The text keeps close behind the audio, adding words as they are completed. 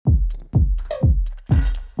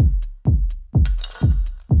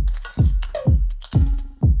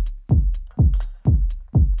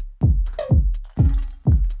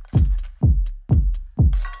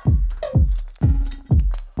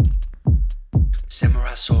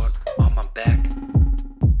Samurai sword on my back.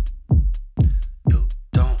 You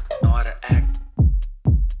don't know how to act.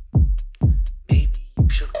 Maybe you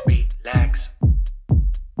should relax.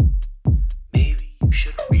 Maybe you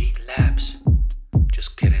should relapse.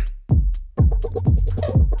 Just kidding.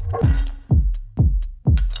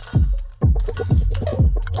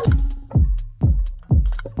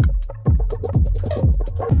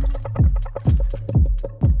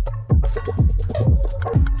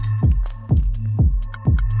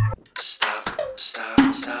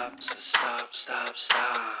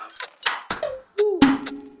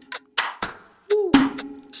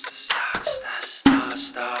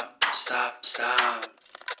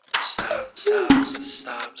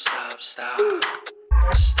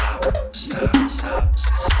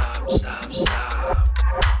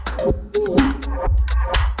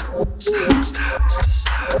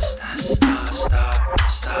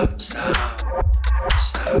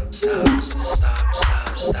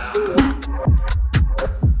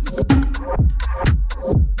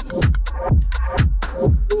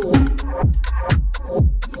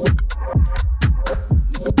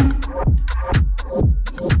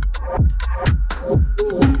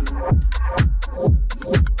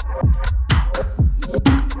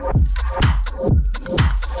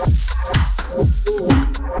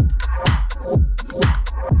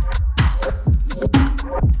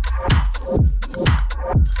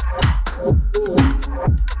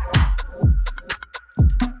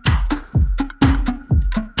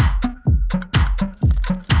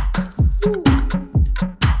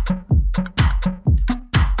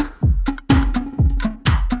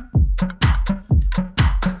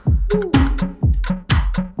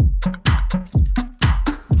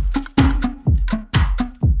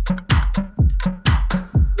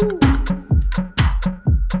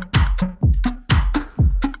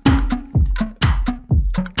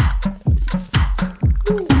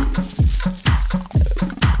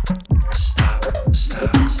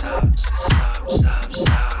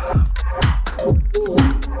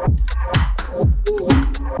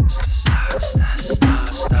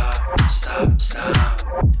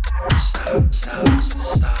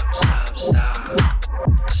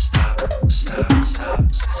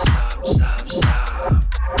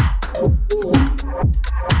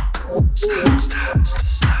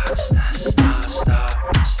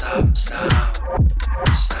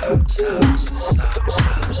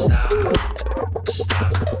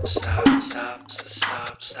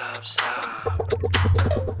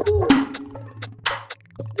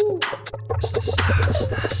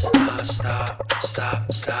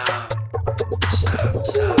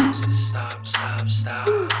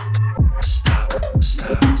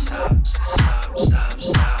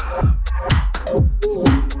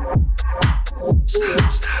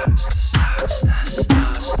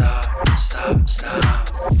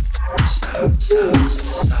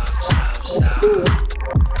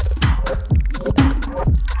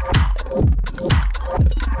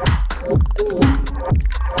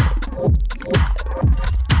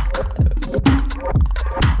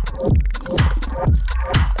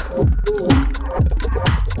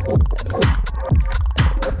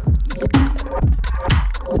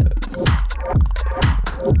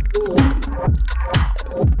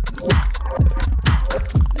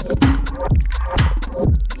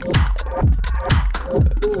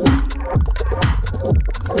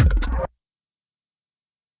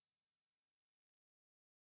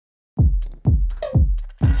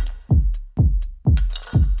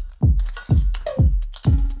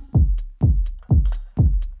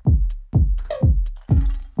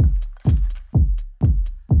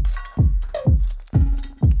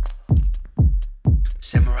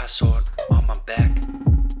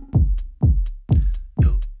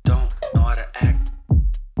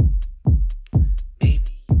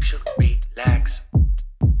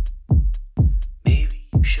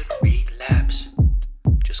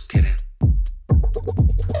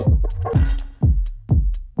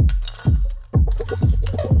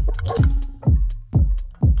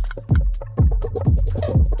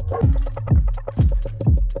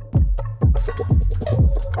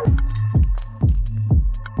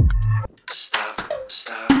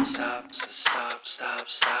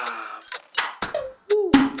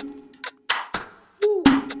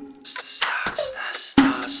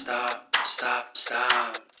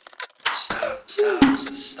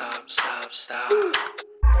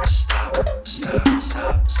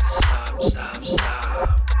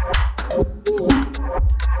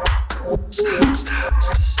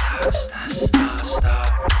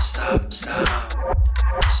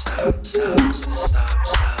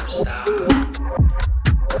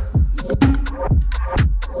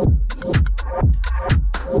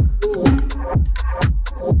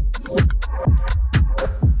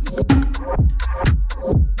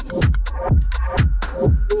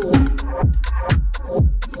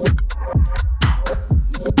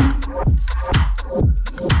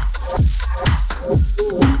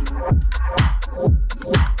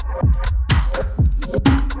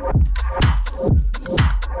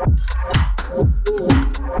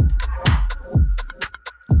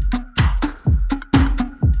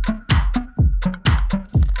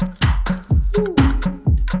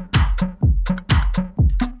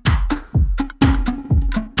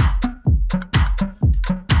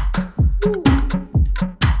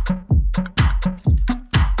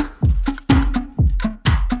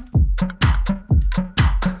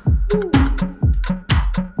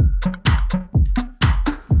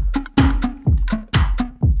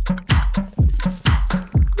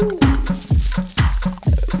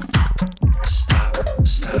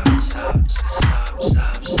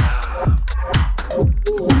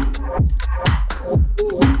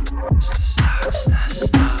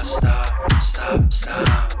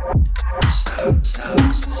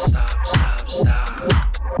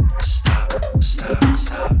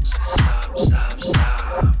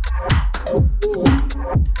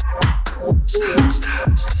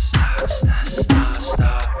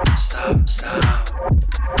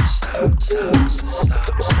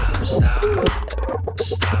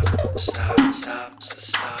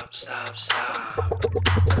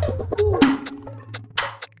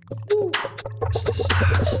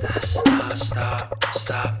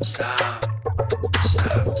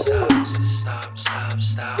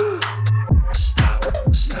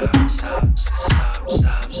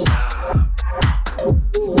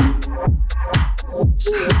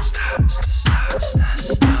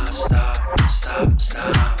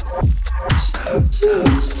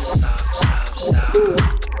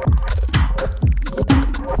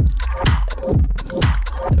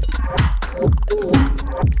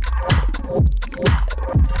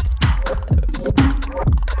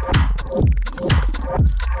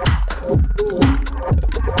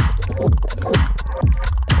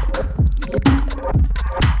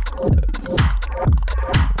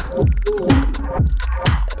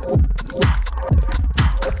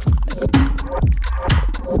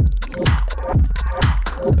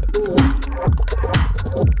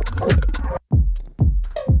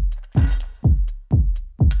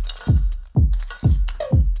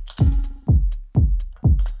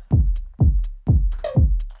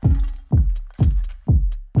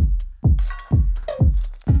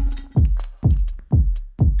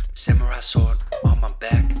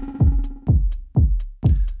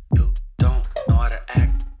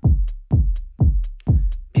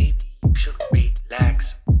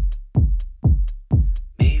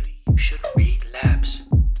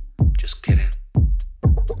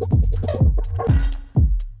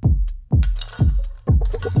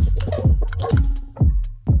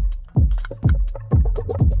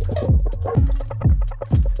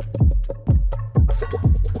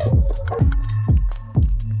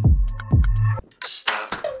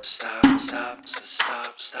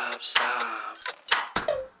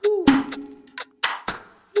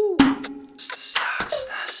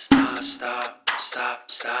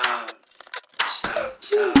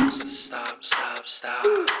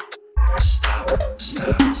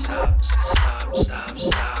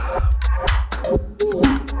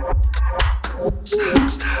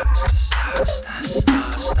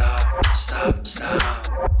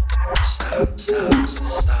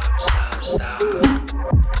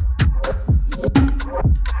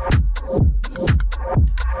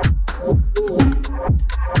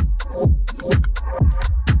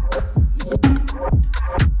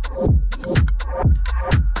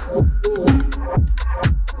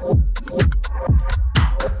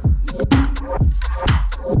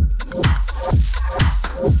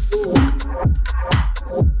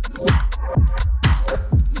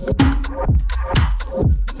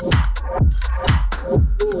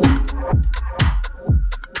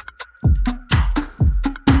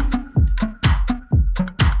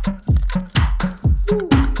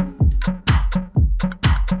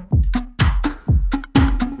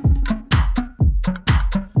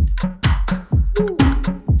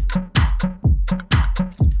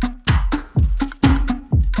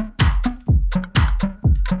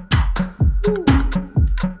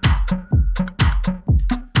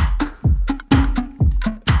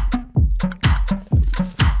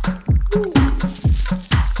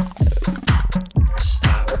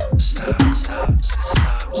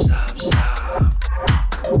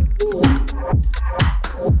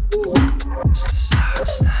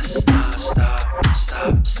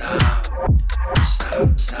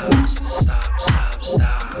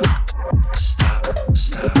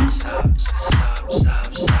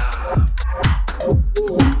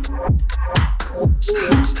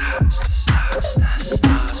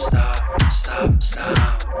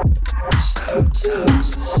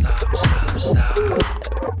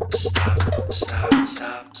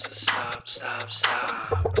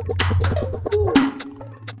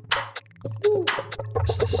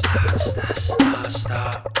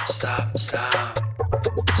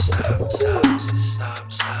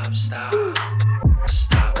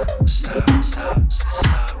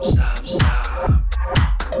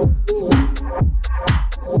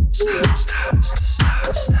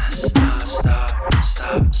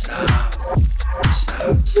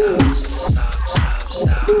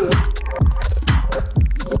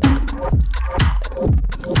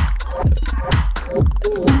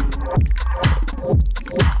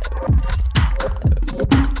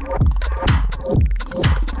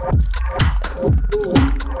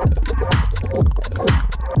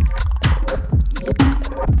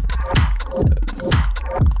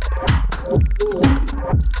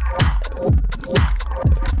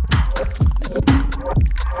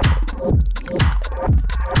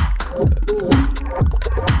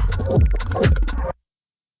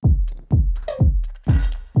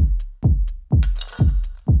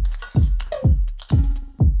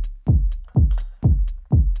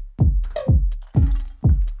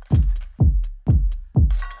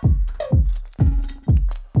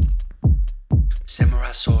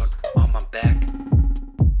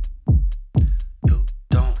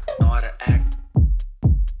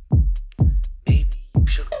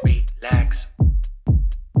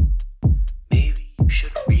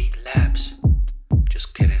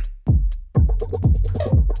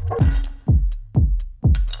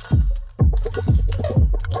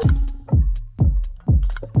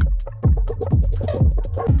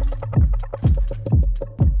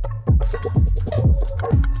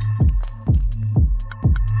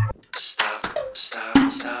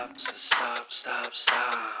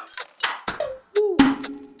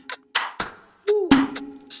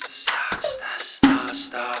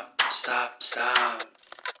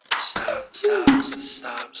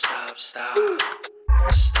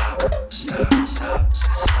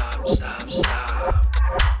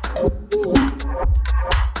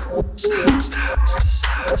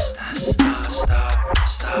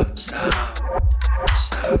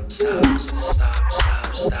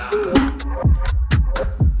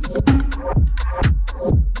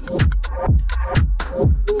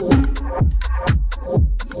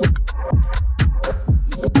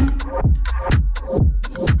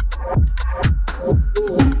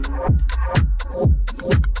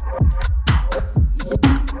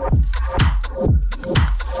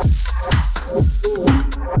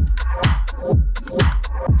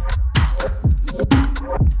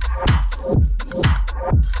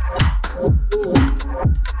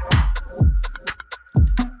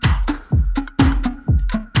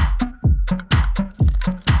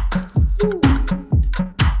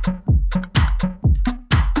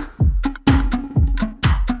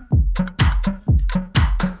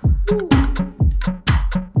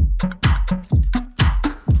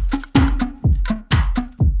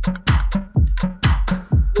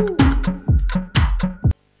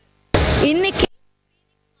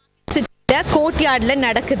 கோர்ட்யார்ட்ல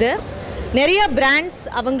நடக்குது. நிறைய brands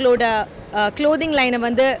அவங்களோட clothing லைனை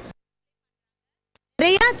வந்து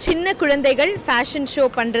நிறைய சின்ன குழந்தைகள் ஃபேஷன் ஷோ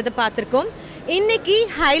பண்ணுறதை பார்த்துருக்கோம். இன்னைக்கு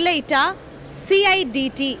ஹைலைட்டாக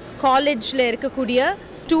CIDT காலேஜில் இருக்கக்கூடிய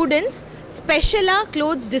ஸ்டூடெண்ட்ஸ் ஸ்பெஷலாக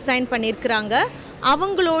க்ளோத்ஸ் டிசைன் பண்ணியிருக்கிறாங்க.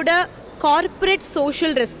 அவங்களோட corporate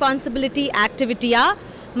social responsibility ஆக்டிவிட்டியாக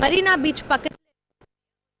Marina beach பக்கத்தில்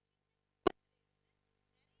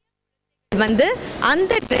வந்து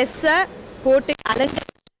அந்த ட்ரெஸ்ஸை போட்டு அலங்கரிச்சு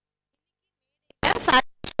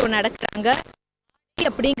ஃபேஷன் ஷோ நடக்கிறாங்க.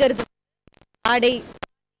 அப்படிங்கிறது ஆடை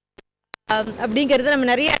அப்படிங்கிறது நம்ம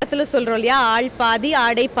நிறைய இடத்துல சொல்கிறோம் இல்லையா, ஆள் பாதி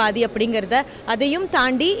ஆடை பாதி அப்படிங்கிறத. அதையும்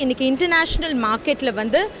தாண்டி இன்றைக்கி இன்டர்நேஷ்னல் மார்க்கெட்டில்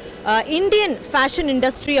வந்து இந்தியன் ஃபேஷன்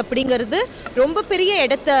இண்டஸ்ட்ரி அப்படிங்கிறது ரொம்ப பெரிய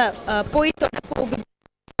இடத்த போய் தொட போகுது.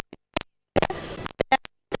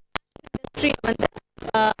 இண்டஸ்ட்ரியை வந்து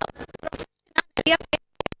நிறைய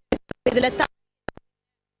இதில்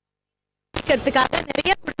தாக்கிறதுக்காக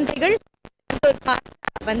நிறைய குழந்தைகள் ஒரு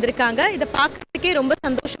வந்திருக்காங்க. இதை பார்க்கறதுக்கே ரொம்ப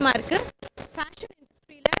சந்தோஷமாக இருக்குது. ஃபேஷன்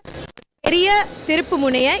இண்டஸ்ட்ரியில் பெரிய திருப்பு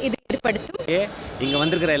முனையை இது ஏற்படுத்தும். இங்கே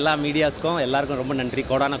வந்திருக்கிற எல்லா மீடியாஸ்க்கும் எல்லாருக்கும் ரொம்ப நன்றி,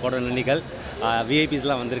 கோடான நன்றிகள்.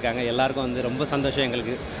 விஐபிஸ்லாம் வந்திருக்காங்க, எல்லாருக்கும் வந்து ரொம்ப சந்தோஷம்.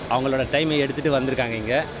 எங்களுக்கு அவங்களோட டைமை எடுத்துகிட்டு வந்திருக்காங்க.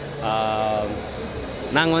 இங்கே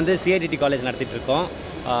நாங்கள் வந்து CIDT காலேஜ் நடத்திட்டுருக்கோம்.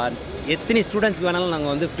 எத்தனை ஸ்டூடெண்ட்ஸ்க்கு வேணாலும்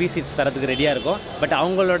நாங்கள் வந்து ஃப்ரீ சீட்ஸ் தரத்துக்கு ரெடியாக இருக்கோம். பட்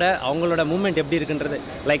அவங்களோட மூமெண்ட் எப்படி இருக்குன்றது,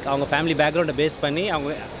 லைக் அவங்க ஃபேமிலி பேக்ரவுண்டை பேஸ் பண்ணி அவங்க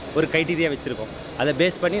ஒரு க்ரைட்டீரியா வச்சுருக்கோம். அதை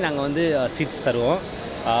பேஸ் பண்ணி நாங்கள் வந்து சீட்ஸ் தருவோம்.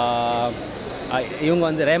 இவங்க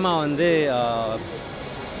வந்து ரேமா வந்து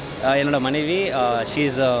என்னோடய மனைவி. She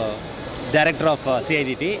is director of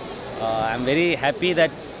CIDT. I am very happy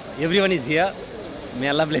that every one is here.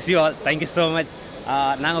 May Allah bless you all. Thank you so much.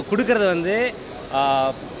 நாங்கள் கொடுக்குறது வந்து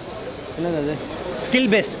என்னது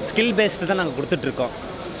ஸ்கில் பேஸ்டு தான் நாங்கள் கொடுத்துட்ருக்கோம்.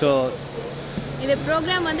 ஸோ இந்த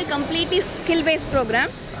ப்ரோக்ராம் வந்து completely skill paste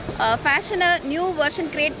program. ஃபேஷனை new version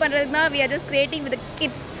create பண்ணுறது தான் we are just creating with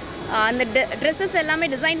kids. அந்த ட்ரெஸ்ஸஸ் எல்லாமே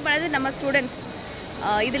டிசைன் பண்ணது நம்ம ஸ்டூடெண்ட்ஸ்.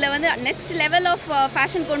 இதில் வந்து நெக்ஸ்ட் லெவல் ஆஃப்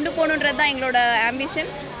ஃபேஷன் கொண்டு போகணுன்றது தான் எங்களோட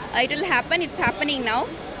ambition. It will happen, it's happening now.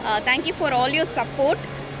 Thank you for all your support.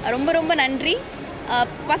 ரொம்ப ரொம்ப நன்றி.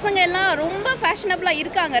 பசங்க எல்லாம் ரொம்ப ஃபேஷனபிளாக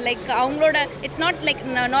இருக்காங்க. லைக் அவங்களோட it's not like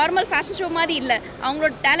normal fashion show மாதிரி இல்லை.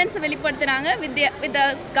 அவங்களோட டேலண்ட்ஸை வெளிப்படுத்துகிறாங்க with the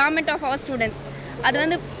government of our students. அது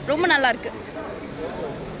வந்து ரொம்ப நல்லாயிருக்கு.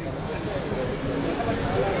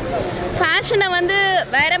 ஃபேஷனை வந்து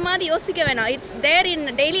வேறு மாதிரி யோசிக்க வேணாம். இட்ஸ் தேர் இன்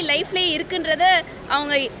டெய்லி லைஃப்லேயே இருக்குன்றத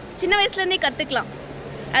அவங்க சின்ன வயசுலேருந்தே கற்றுக்கலாம்.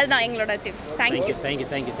 அதுதான் எங்களோட டிப்ஸ். தேங்க்யூ.